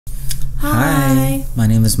Hi, my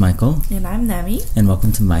name is Michael. And I'm Nami. And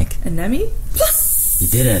welcome to Mike. And Nami? Plus! You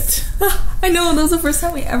did it. I know, that was the first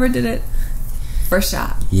time we ever did it. First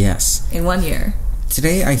shot. Yes. In 1 year.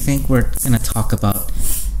 Today I think we're going to talk about,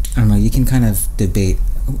 I don't know, you can kind of debate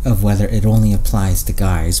of whether it only applies to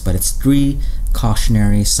guys, but it's 3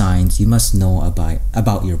 cautionary signs you must know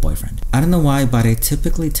about your boyfriend. I don't know why, but I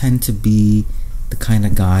typically tend to be the kind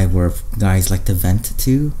of guy where guys like to vent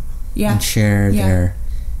to and share their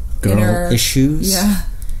girl issues. Yeah.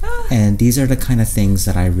 And these are the kind of things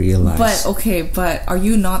that I realize. But are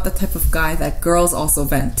you not the type of guy that girls also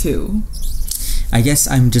vent to? I guess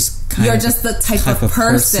I'm just You're just the type of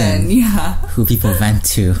person who people vent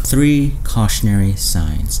to. 3 cautionary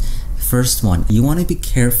signs. First one, you want to be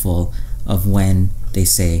careful of when they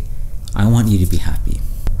say, I want you to be happy.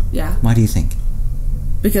 Yeah. Why do you think?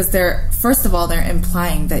 Because first of all, they're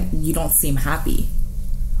implying that you don't seem happy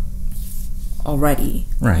already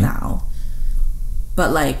now.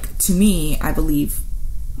 But like, to me, I believe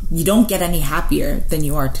you don't get any happier than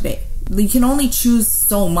you are today. You can only choose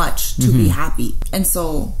so much to be happy. And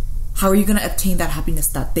so how are you going to obtain that happiness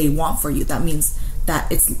that they want for you? That means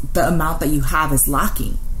that it's the amount that you have is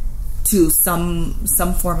lacking to some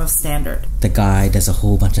form of standard. The guy does a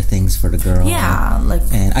whole bunch of things for the girl. Yeah,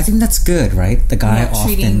 and I think that's good, right? The guy often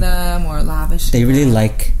treating them or lavish. They really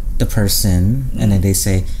like the person, and then they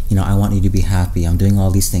say, you know, I want you to be happy. I'm doing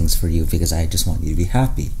all these things for you because I just want you to be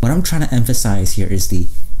happy. What I'm trying to emphasize here is the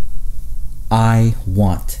I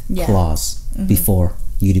want clause before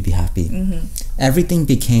you to be happy. Everything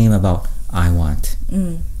became about I want.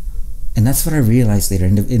 And that's what I realized later.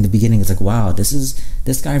 In the beginning, it's like, wow,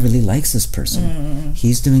 this guy really likes this person.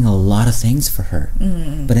 He's doing a lot of things for her.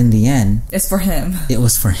 But in the end, it's for him. It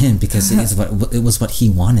was for him because it was what he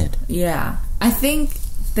wanted. Yeah. I think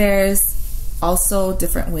there's also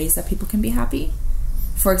different ways that people can be happy.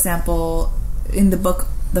 For example, in the book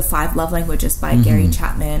The 5 Love Languages by Gary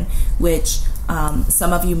Chapman, which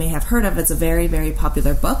some of you may have heard of. It's a very, very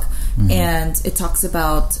popular book. And it talks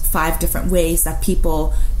about 5 different ways that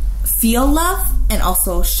people feel love and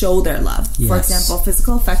also show their love. For example,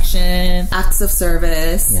 physical affection, acts of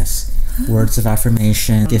service. Words of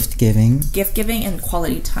affirmation, gift giving. Gift giving and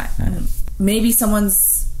quality time. Maybe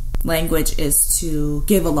someone's language is to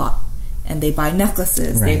give a lot. And they buy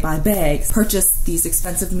necklaces, they buy bags, purchase these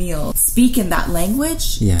expensive meals, speak in that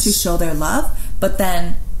language to show their love. But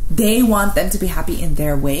then they want them to be happy in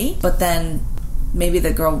their way. But then maybe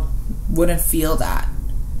the girl wouldn't feel that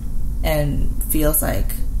and feels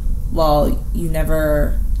like, well, you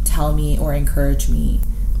never tell me or encourage me.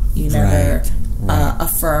 You never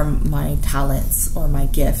affirm my talents or my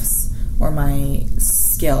gifts or my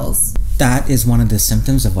skills. That is one of the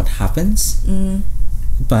symptoms of what happens.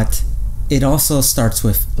 But it also starts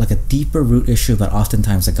with like a deeper root issue that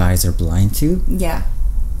oftentimes the guys are blind to.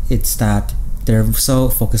 It's that they're so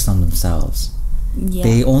focused on themselves.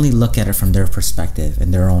 They only look at it from their perspective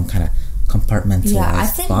and their own kind of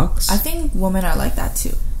compartmentalized box. I think women are like that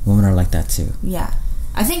too. Women are like that too. Yeah.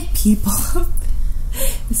 I think people...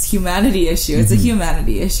 it's a humanity issue. It's a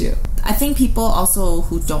humanity issue. I think people also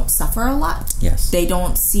who don't suffer a lot, they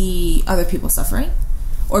don't see other people suffering.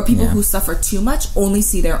 Or people who suffer too much only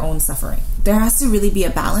see their own suffering. There has to really be a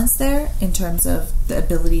balance there in terms of the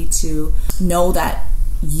ability to know that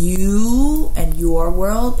you and your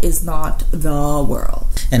world is not the world.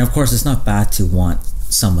 And of course, it's not bad to want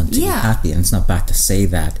someone to be happy, and it's not bad to say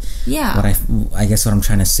that. What I guess what I'm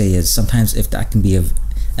trying to say is sometimes if that can be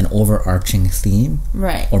an overarching theme,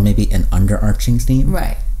 or maybe an underarching theme,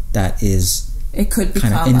 that is it could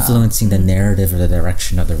kind of influencing the narrative or the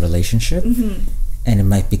direction of the relationship. And it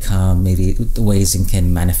might become maybe the ways it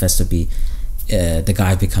can manifest to be the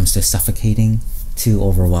guy becomes too suffocating, too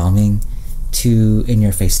overwhelming, too in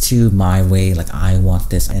your face, too my way, like I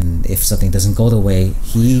want this. And if something doesn't go the way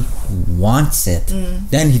he wants it,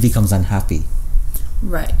 then he becomes unhappy.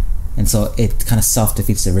 And so it kind of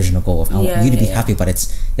self-defeats the original goal of how I want you to be happy, but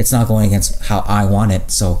it's not going against how I want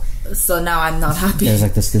it. So now I'm not happy. There's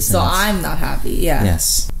like this dissonance. So I'm not happy.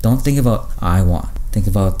 Yes. Don't think about I want. Think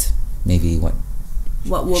about maybe what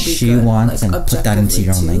will be she good, wants, like, and put that into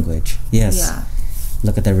your own language.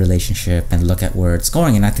 Look at their relationship and look at where it's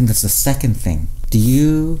going. And I think that's the second thing. Do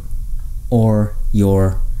you or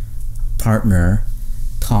your partner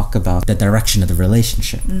talk about the direction of the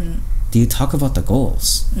relationship? Do you talk about the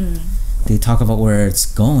goals? Do you talk about where it's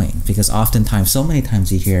going? Because oftentimes, so many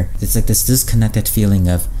times you hear it's like this disconnected feeling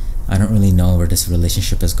of, I don't really know where this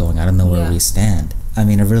relationship is going. I don't know where we stand. I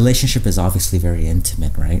mean, a relationship is obviously very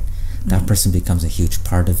intimate, right? That person becomes a huge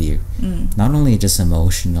part of you. Not only just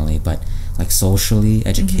emotionally, but like socially,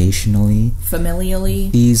 educationally,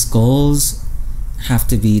 familially. These goals have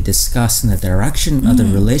to be discussed, and the direction of the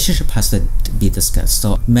relationship has to be discussed.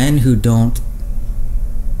 So men who don't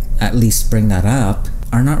at least bring that up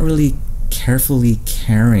are not really carefully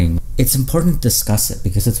caring. It's important to discuss it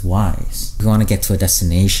because it's wise. If you want to get to a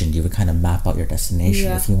destination, you would kind of map out your destination.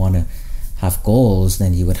 Yeah. If you want to have goals,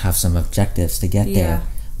 then you would have some objectives to get there.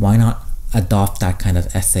 Why not adopt that kind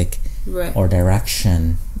of ethic or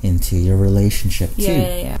direction into your relationship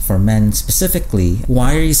too? For men specifically,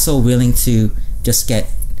 why are you so willing to just get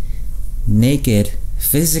naked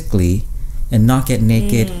physically and not get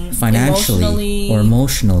naked financially or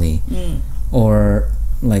emotionally or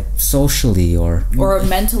like socially or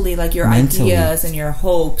mentally, like your ideas and your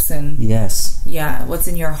hopes and what's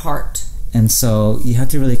in your heart? And so you have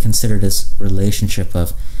to really consider this relationship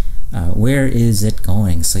of where is it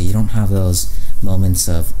going, so you don't have those moments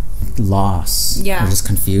of loss or just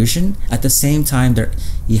confusion. At the same time,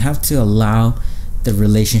 you have to allow the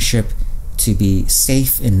relationship to be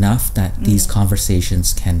safe enough that these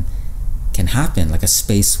conversations can happen, like a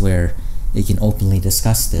space where you can openly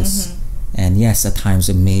discuss this. And yes, at times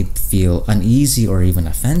it may feel uneasy or even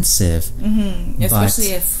offensive,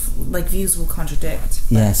 especially if like views will contradict.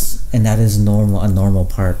 Yes, and that is a normal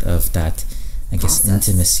part of that, I guess,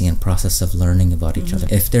 intimacy and process of learning about each other.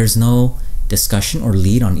 If there's no discussion or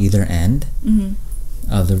lead on either end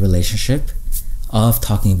of the relationship of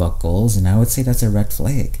talking about goals, and I would say that's a red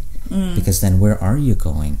flag, because then where are you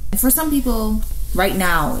going? For some people, right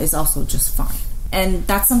now is also just fine. And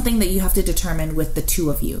that's something that you have to determine with the two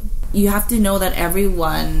of you. You have to know that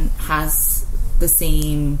everyone has the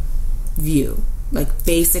same view, like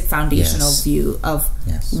basic foundational view of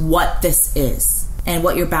what this is and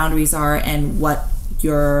what your boundaries are and what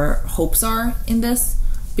your hopes are in this.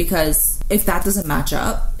 Because if that doesn't match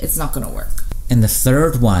up, it's not going to work. And the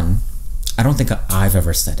third one, I don't think I've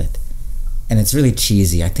ever said it. And it's really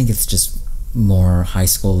cheesy. I think it's just more high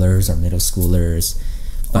schoolers or middle schoolers.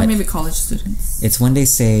 Or maybe college students. It's when they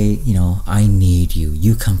say, I need you.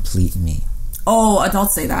 You complete me. Oh,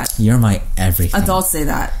 adults say that. You're my everything. Adults say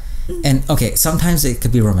that. And okay, sometimes it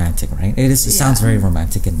could be romantic, right? It sounds very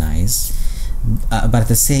romantic and nice. But at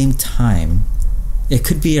the same time, it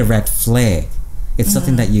could be a red flag. It's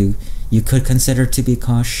something that you could consider to be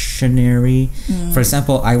cautionary. For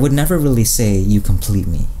example, I would never really say you complete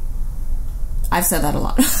me. I've said that a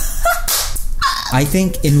lot. I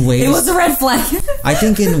think in ways... It was a red flag. I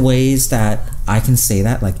think in ways that I can say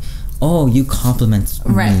that, like, oh, you compliment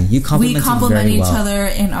me. You compliment We compliment very each well. other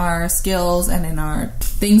in our skills and in our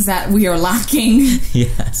things that we are lacking.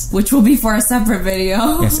 Yes. Which will be for a separate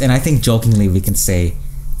video. Yes, and I think jokingly we can say,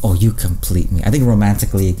 oh, you complete me. I think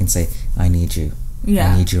romantically you can say, I need you.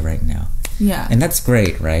 I need you right now. Yeah. And that's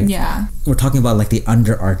great, right? Yeah. We're talking about like the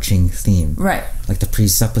underarching theme. Right. Like the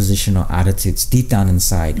presuppositional attitudes deep down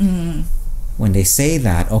inside. When they say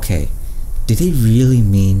that, okay, do they really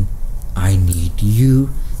mean I need you?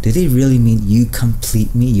 Do they really mean you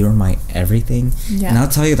complete me? You're my everything? Yeah. And I'll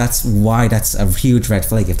tell you that's why that's a huge red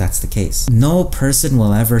flag if that's the case. No person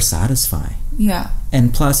will ever satisfy. Yeah.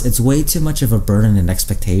 And plus, it's way too much of a burden and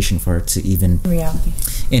expectation for it to even,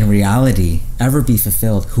 in reality, ever be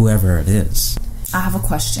fulfilled, whoever it is. I have a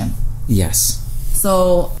question. Yes.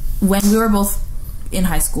 So, when we were both in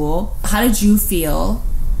high school, how did you feel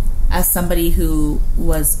as somebody who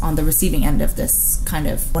was on the receiving end of this kind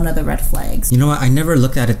of one of the red flags? You know what? I never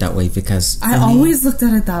looked at it that way because... I always looked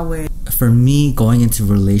at it that way. For me, going into a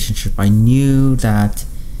relationship, I knew that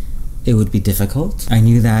it would be difficult. I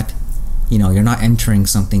knew that, you're not entering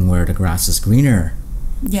something where the grass is greener.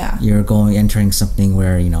 Yeah. You're entering something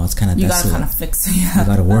where, it's kind of desolate. You gotta kind of fix it. Yeah. You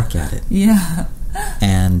gotta work at it. Yeah.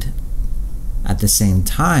 And at the same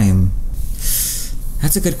time,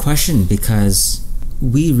 that's a good question because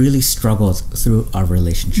we really struggled through our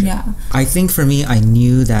relationship. Yeah. I think for me, I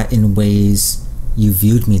knew that in ways you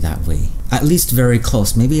viewed me that way. At least very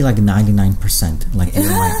close, maybe like 99%, like you're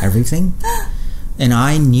my everything. And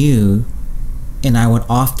I knew, and I would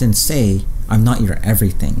often say, I'm not your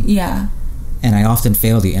everything. Yeah. And I often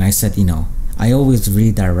failed you. And I said, I always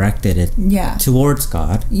redirected it towards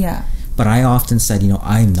God. Yeah. But I often said,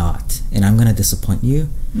 I'm not. And I'm going to disappoint you.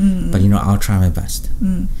 But, I'll try my best.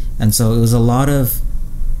 And so it was a lot of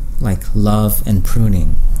like love and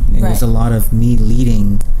pruning. It was a lot of me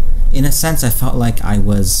leading. In a sense, I felt like I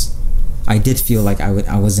did feel like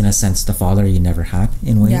I was in a sense the father you never had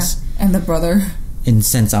in ways. Yeah. And the brother. In a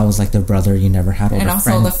sense, I was like the brother you never had, or and the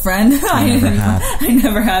also friend the friend I never had. I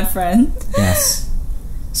never had friend. Yes.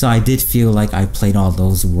 So I did feel like I played all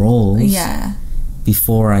those roles. Yeah.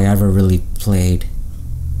 Before I ever really played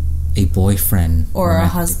a boyfriend or a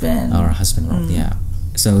husband role. Yeah,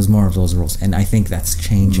 so it was more of those roles, and I think that's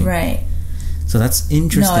changing. Right. So that's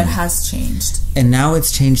interesting. No, it has changed, and now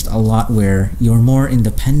it's changed a lot where you're more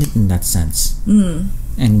independent in that sense,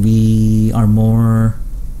 and we are more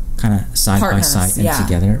kind of side by side and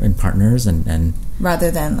together and partners and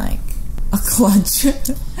rather than like a clutch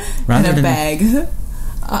and a bag.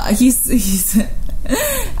 He's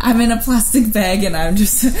I'm in a plastic bag and I'm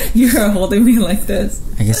just you're holding me like this.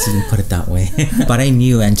 I guess you can put it that way. But I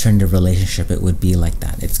knew entering the relationship it would be like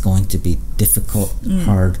that. It's going to be difficult,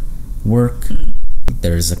 hard work.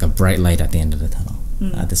 There's like a bright light at the end of the tunnel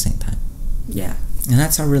at the same time. Yeah. And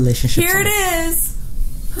that's our relationship. Here it is.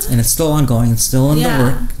 And it's still ongoing. It's still in the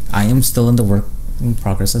work. I am still in the work in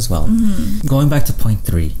progress as well. Going back to point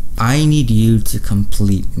 3. I need you to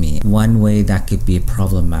complete me. One way that could be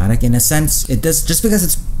problematic in a sense, it does just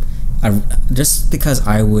because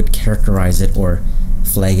I would characterize it or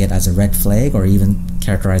flag it as a red flag or even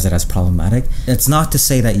characterize it as problematic. It's not to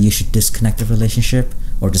say that you should disconnect the relationship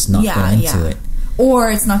or just not go into it.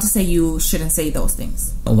 Or it's not to say you shouldn't say those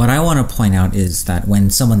things. What I want to point out is that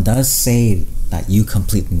when someone does say that you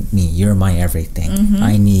complete me, you're my everything,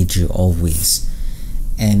 I need you always.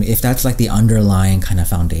 And if that's like the underlying kind of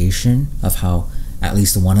foundation of how at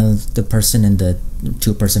least one of the person in the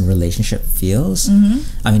 2-person relationship feels,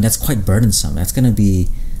 I mean, that's quite burdensome. That's going to be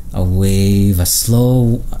a wave, a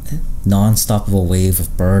slow, non-stoppable wave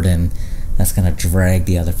of burden that's going to drag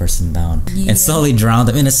the other person down and slowly drown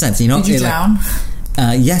them in a sense, you know? Did you drown?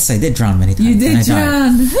 Yes, I did drown many times. You did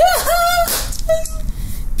drown.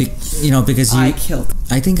 Because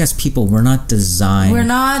I think as people, we're not designed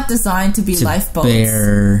to be lifeboats.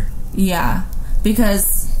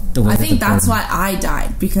 Because I think that's why I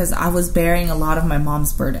died, because I was bearing a lot of my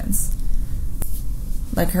mom's burdens,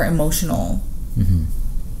 like her emotional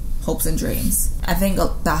hopes and dreams. I think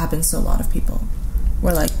that happens to a lot of people,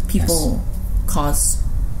 where like people cause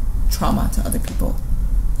trauma to other people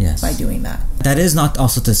by doing that. That is not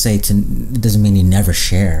also to say it doesn't mean you never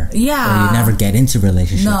share. Or you never get into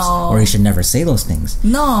relationships. Or you should never say those things.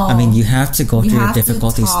 No. I mean, you have to go through your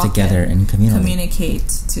difficulties together and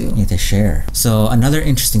communicate too. You have to share. So another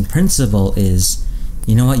interesting principle is,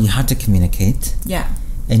 you know what, you have to communicate. Yeah.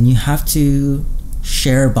 And you have to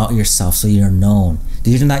share about yourself so you're known.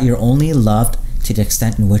 Did you know that you're only loved to the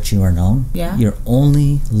extent in which you are known? Yeah. You're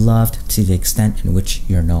only loved to the extent in which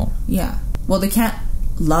you're known. Yeah. Well, they can't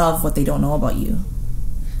love what they don't know about you.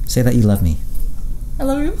 Say that you love me. I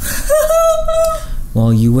love you.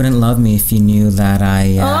 Well, you wouldn't love me if you knew that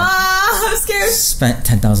I'm scared. Spent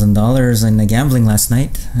 $10,000 in gambling last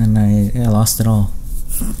night and I lost it all.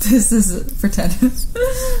 This is pretend.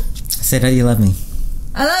 Say that you love me.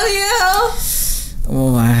 I love you.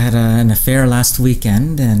 Well, I had an affair last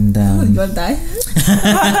weekend and you gonna die?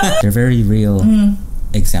 They're very real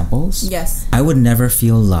examples. Yes. I would never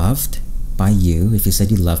feel loved by you if you said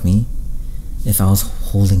you love me if I was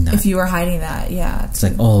holding that. If you were hiding that, yeah. It's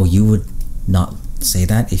like, oh, you would not say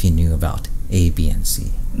that if you knew about A, B, and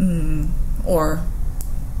C. Or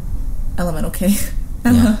elemental K.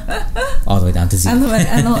 All the way down to Z.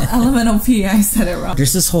 Elemental P, I said it wrong.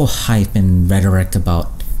 There's this whole hype and rhetoric about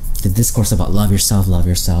the discourse about love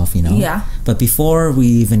yourself, you know? Yeah. But before we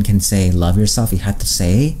even can say love yourself, you have to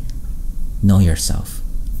say know yourself.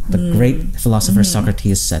 The great philosopher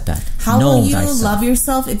Socrates said that. How will you love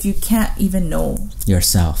yourself if you can't even know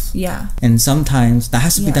yourself? Yeah. And sometimes that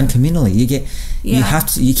has to be done communally.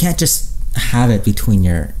 You can't just have it between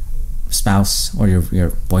your spouse or your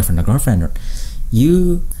boyfriend or girlfriend.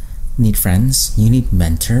 You need friends. You need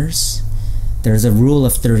mentors. There's a rule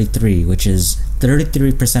of 33, which is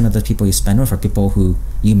 33% of the people you spend with are people who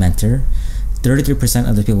you mentor. 33%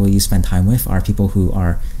 of the people you spend time with are people who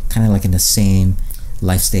are kind of like in the same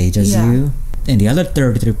life stage as you, and the other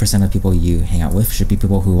 33% of people you hang out with should be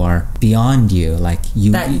people who are beyond you, like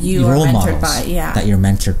you role models that you're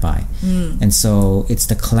mentored by. And so it's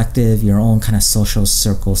the collective, your own kind of social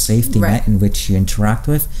circle safety net in which you interact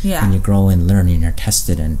with, and you grow and learn and you're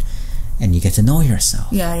tested and you get to know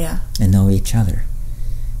yourself and know each other.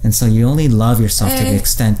 And so you only love yourself to the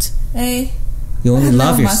extent you only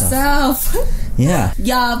love yourself.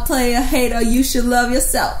 Y'all play a hater, you should love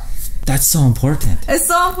yourself. That's so important. It's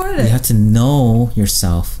so important. You have to know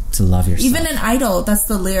yourself to love yourself. Even in Idol, that's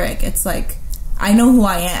the lyric. It's like, I know who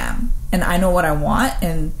I am and I know what I want,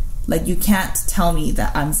 and like you can't tell me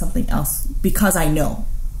that I'm something else because I know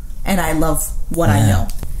and I love what I know.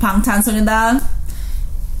 방탄소년단,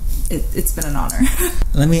 it's been an honor.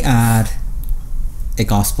 Let me add a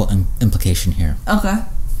gospel implication here. Okay.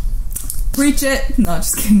 Preach it. No,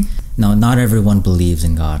 just kidding. Now, not everyone believes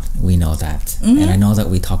in God. We know that. And I know that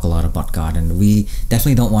we talk a lot about God, and we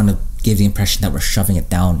definitely don't want to give the impression that we're shoving it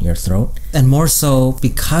down your throat. And more so,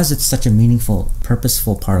 because it's such a meaningful,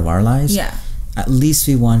 purposeful part of our lives, at least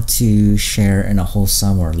we want to share in a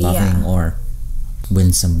wholesome or loving or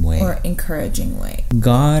winsome way. Or encouraging way.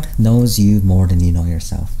 God knows you more than you know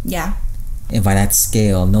yourself. Yeah. And by that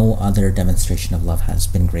scale, no other demonstration of love has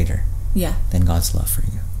been greater than God's love for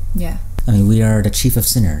you. Yeah. I mean, we are the chief of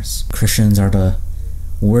sinners. Christians are the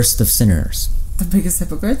worst of sinners. The biggest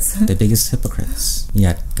hypocrites. The biggest hypocrites.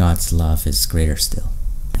 Yet God's love is greater still.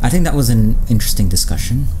 I think that was an interesting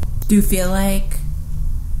discussion. Do you feel like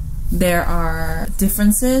there are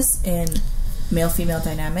differences in male-female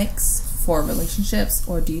dynamics for relationships,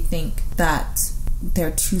 or do you think that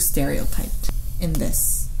they're too stereotyped in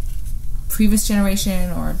this previous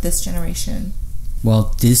generation or this generation?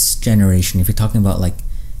 Well, this generation, if you're talking about like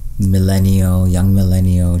millennial, young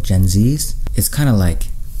millennial, Gen Zs, it's kind of like...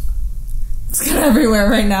 It's kind of everywhere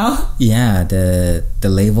right now. Yeah, the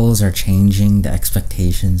labels are changing, the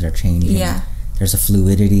expectations are changing. Yeah. There's a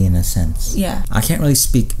fluidity in a sense. Yeah. I can't really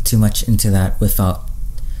speak too much into that without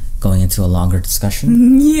going into a longer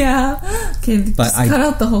discussion. Yeah. Okay, but just cut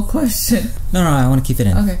out the whole question. No, I want to keep it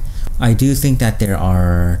in. Okay. I do think that there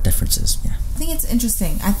are differences, yeah. I think it's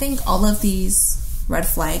interesting. I think all of these red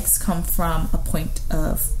flags come from a point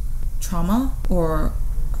of trauma or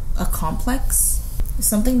a complex,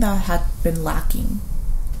 something that had been lacking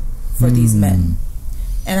for these men.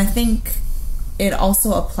 And I think it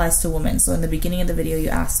also applies to women. So in the beginning of the video, you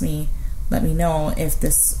asked me, let me know if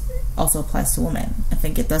this also applies to women. I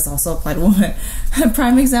think it does also apply to women.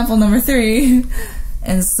 Prime example number 3.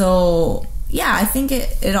 And so, yeah, I think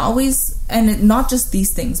it always, and not just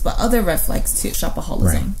these things, but other red flags too.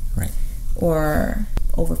 Shopaholism. Right. Or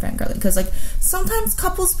over fangirling. Because, like, sometimes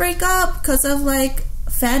couples break up because of, like,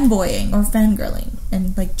 fanboying or fangirling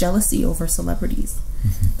and, like, jealousy over celebrities.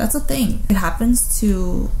 That's a thing. It happens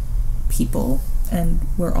to people, and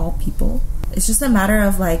we're all people. It's just a matter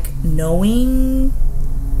of, like, knowing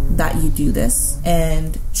that you do this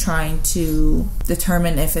and trying to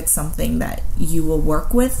determine if it's something that you will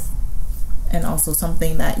work with and also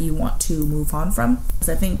something that you want to move on from. Because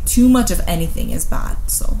I think too much of anything is bad.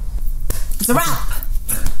 So it's a wrap.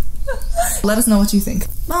 Let us know what you think.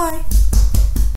 Bye.